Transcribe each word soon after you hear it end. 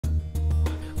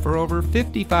For over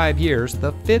 55 years,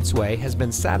 the Fitzway has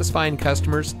been satisfying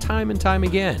customers time and time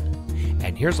again.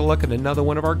 And here's a look at another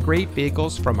one of our great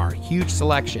vehicles from our huge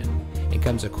selection. It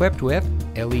comes equipped with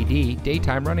LED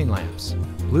daytime running lamps,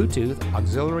 Bluetooth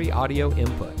auxiliary audio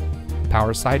input,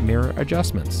 power side mirror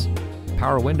adjustments,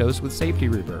 power windows with safety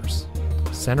reverse,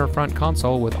 center front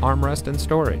console with armrest and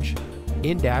storage,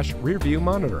 in-dash rear view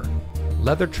monitor,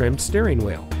 leather trimmed steering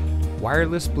wheel,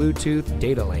 wireless Bluetooth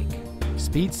data link,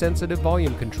 speed sensitive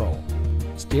volume control,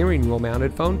 steering wheel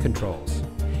mounted phone controls,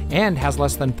 and has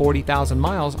less than 40,000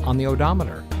 miles on the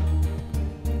odometer.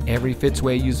 Every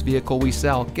Fitzway used vehicle we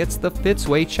sell gets the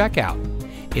Fitzway checkout.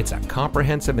 It's a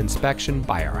comprehensive inspection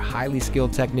by our highly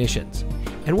skilled technicians,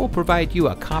 and we'll provide you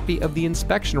a copy of the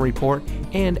inspection report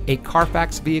and a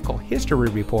Carfax vehicle history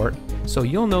report so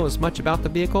you'll know as much about the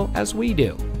vehicle as we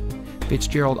do.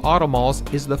 Fitzgerald Auto Malls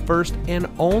is the first and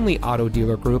only auto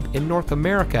dealer group in North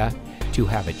America to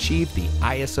have achieved the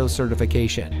ISO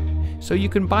certification, so you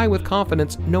can buy with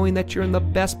confidence knowing that you're in the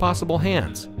best possible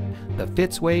hands. The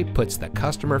Fitzway puts the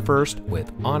customer first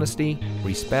with honesty,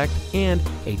 respect, and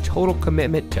a total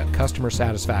commitment to customer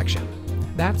satisfaction.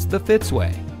 That's the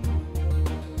Fitzway.